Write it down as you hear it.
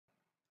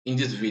In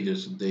this video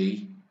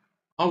today,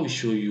 I will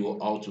show you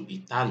how to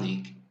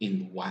italic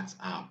in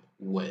WhatsApp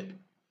web.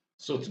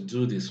 So to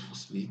do this,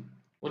 firstly,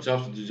 what you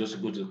have to do is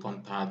just go to the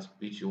contact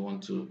which you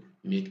want to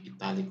make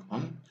italic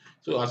on.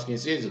 So as you can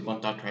see, there's a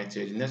contact right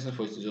here. The next thing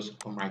for you to just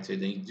come right here,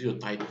 then you do your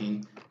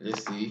typing.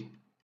 Let's see.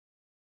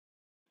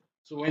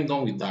 So when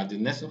done with that, the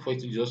next thing for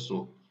you to just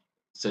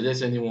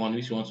select anyone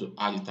which you want to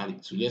add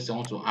italic to. Let's say I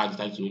want to add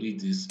italic to only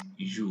this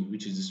you,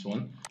 which is this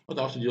one. What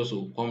I have to do is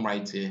also come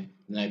right here,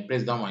 then I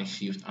press down my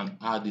shift and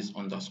add this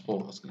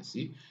underscore, as you can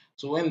see.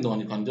 So when done,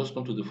 you can just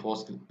come to the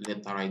first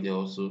letter right there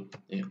also,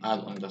 then you add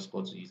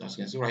underscore to it. As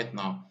you can see right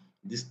now,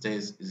 this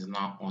text is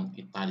now on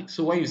italic.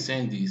 So when you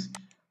send this,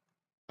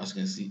 as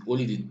you can see,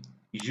 only the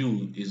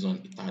U is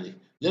on italic.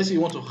 Let's say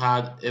you want to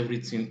add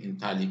everything in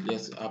italic.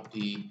 Let's say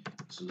happy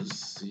to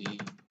see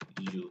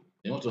you.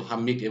 You want to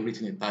make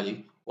everything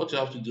italic. What you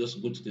have to do is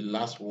go to the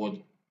last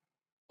word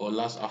or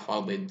last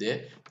alphabet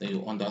there, then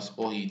you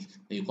underscore it.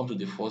 Then you come to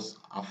the first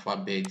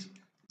alphabet,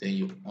 then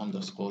you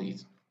underscore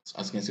it. So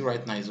as you can see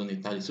right now, it's on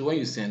italic. So when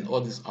you send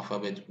all this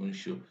alphabet will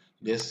show.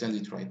 Let's send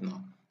it right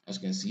now. As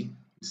you can see,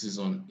 this is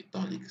on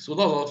italic. So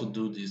that's how to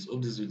do this.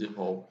 Hope this video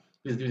helped.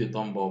 Please give it a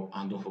thumb up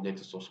and don't forget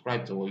to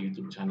subscribe to our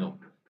YouTube channel.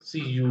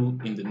 See you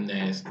in the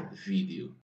next video.